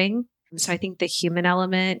serving. So I think the human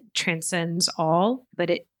element transcends all, but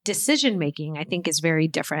decision making, I think, is very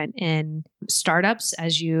different in startups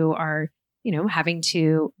as you are having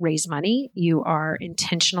to raise money. You are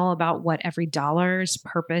intentional about what every dollar's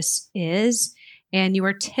purpose is. And you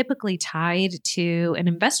are typically tied to an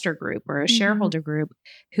investor group or a shareholder group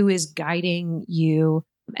who is guiding you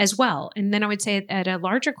as well. And then I would say at a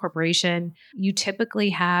larger corporation, you typically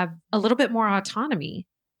have a little bit more autonomy.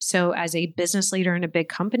 So as a business leader in a big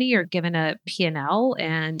company, you're given a P&L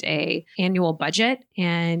and a annual budget,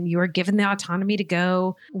 and you are given the autonomy to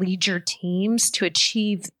go lead your teams to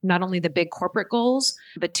achieve not only the big corporate goals,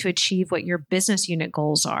 but to achieve what your business unit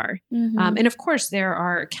goals are. And of course, there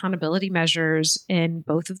are accountability measures in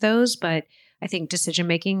both of those, but I think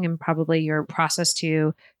decision-making and probably your process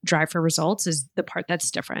to drive for results is the part that's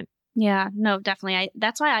different. Yeah, no, definitely.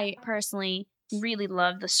 That's why I personally really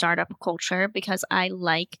love the startup culture, because I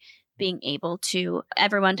like being able to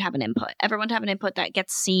everyone to have an input that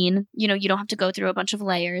gets seen. You don't have to go through a bunch of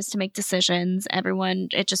layers to make decisions.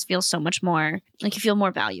 It just feels so much more like you feel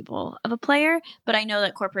more valuable of a player. But I know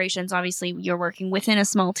that corporations, obviously you're working within a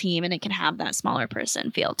small team and it can have that smaller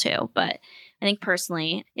person feel too. But I think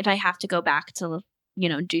personally, if I have to go back to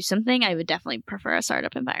do something, I would definitely prefer a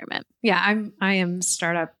startup environment. Yeah, I am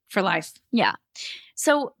startup for life. Yeah.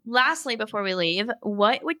 So lastly, before we leave,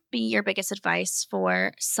 what would be your biggest advice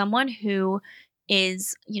for someone who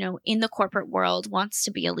is, in the corporate world, wants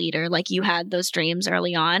to be a leader, like you had those dreams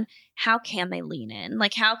early on? How can they lean in?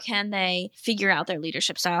 Like, how can they figure out their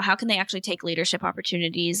leadership style? How can they actually take leadership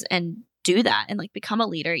opportunities and do that and become a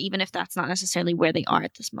leader, even if that's not necessarily where they are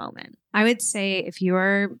at this moment? I would say if you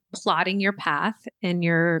are plotting your path in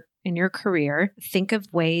your career, think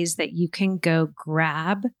of ways that you can go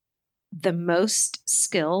grab the most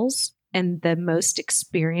skills and the most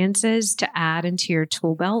experiences to add into your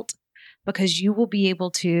tool belt, because you will be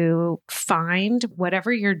able to find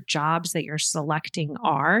whatever your jobs that you're selecting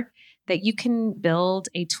are, that you can build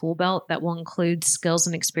a tool belt that will include skills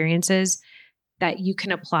and experiences that you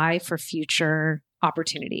can apply for future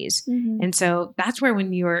opportunities. And so that's where,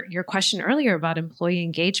 when your question earlier about employee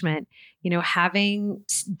engagement, having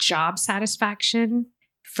job satisfaction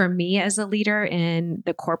for me as a leader in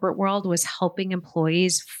the corporate world was helping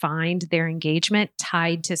employees find their engagement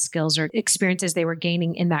tied to skills or experiences they were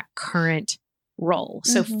gaining in that current role.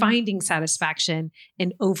 So finding satisfaction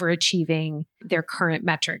in overachieving their current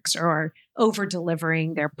metrics or over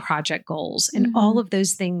delivering their project goals. And all of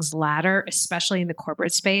those things ladder, especially in the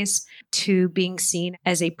corporate space, to being seen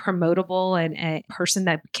as a promotable and a person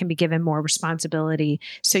that can be given more responsibility.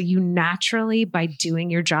 So you naturally, by doing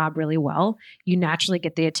your job really well, you naturally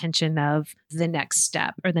get the attention of the next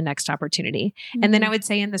step or the next opportunity. And then I would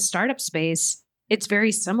say in the startup space, it's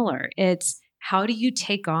very similar. It's how do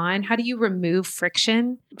you remove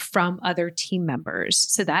friction from other team members?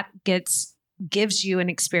 So that gives you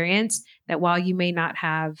an experience that while you may not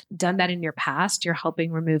have done that in your past, you're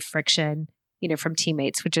helping remove friction, from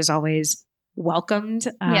teammates, which is always welcomed.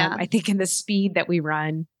 I think in the speed that we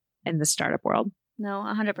run in the startup world. No,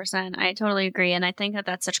 100%. I totally agree. And I think that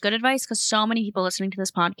that's such good advice, because so many people listening to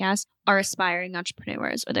this podcast are aspiring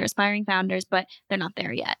entrepreneurs or they're aspiring founders, but they're not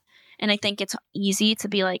there yet. And I think it's easy to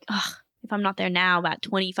be like, ugh, if I'm not there now at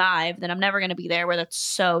 25, then I'm never going to be there, where that's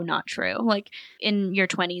so not true. Like in your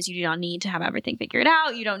 20s, you do not need to have everything figured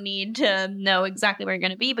out. You don't need to know exactly where you're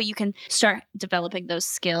going to be, but you can start developing those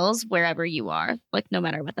skills wherever you are, no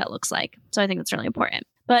matter what that looks like. So I think that's really important.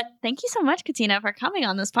 But thank you so much, Katina, for coming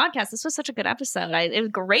on this podcast. This was such a good episode. It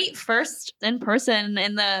was great first in person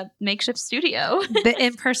in the makeshift studio. The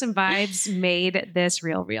in-person vibes made this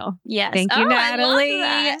real. Yes. Thank you, Natalie.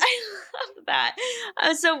 I love that.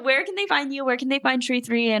 So where can they find you? Where can they find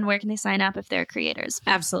Tree3? And where can they sign up if they're creators?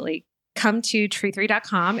 Absolutely. Come to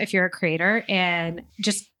tree3.com if you're a creator and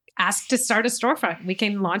just ask to start a storefront. We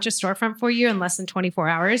can launch a storefront for you in less than 24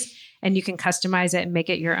 hours, and you can customize it and make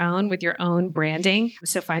it your own with your own branding.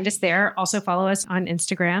 So find us there. Also follow us on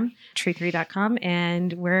Instagram, tree3.com.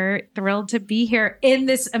 And we're thrilled to be here in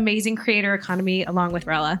this amazing creator economy along with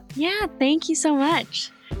Rella. Yeah, thank you so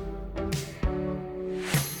much.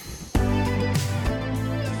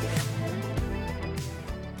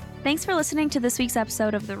 Thanks for listening to this week's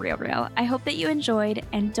episode of The Real Real. I hope that you enjoyed,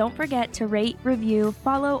 and don't forget to rate, review,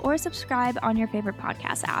 follow, or subscribe on your favorite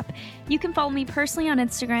podcast app. You can follow me personally on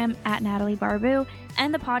Instagram at Natalie Barbu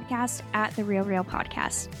and the podcast at The Real Real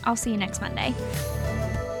Podcast. I'll see you next Monday.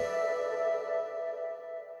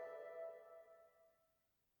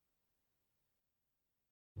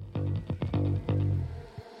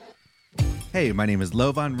 Hey, my name is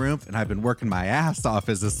Lovan Rumpf, and I've been working my ass off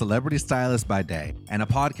as a celebrity stylist by day and a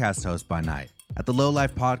podcast host by night. At the Low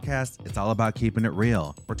Life Podcast, it's all about keeping it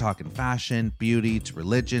real. We're talking fashion, beauty, to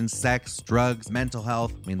religion, sex, drugs, mental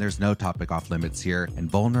health. I mean, there's no topic off limits here, and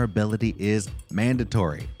vulnerability is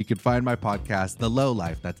mandatory. You can find my podcast, The Low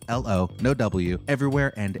Life, that's L-O, no W,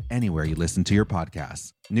 everywhere and anywhere you listen to your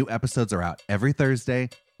podcasts. New episodes are out every Thursday.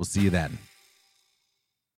 We'll see you then.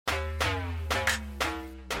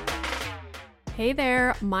 Hey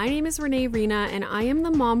there, my name is Renee Rena and I am the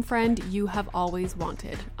mom friend you have always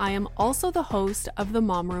wanted. I am also the host of the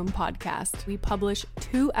Mom Room podcast. We publish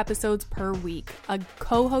 2 episodes per week, a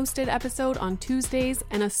co-hosted episode on Tuesdays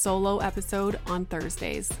and a solo episode on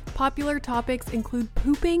Thursdays. Popular topics include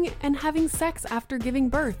pooping and having sex after giving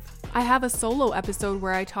birth. I have a solo episode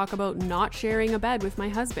where I talk about not sharing a bed with my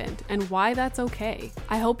husband and why that's okay.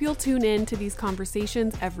 I hope you'll tune in to these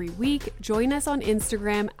conversations every week. Join us on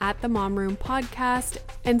Instagram at the Mom Room Podcast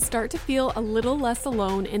and start to feel a little less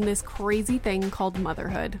alone in this crazy thing called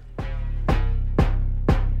motherhood.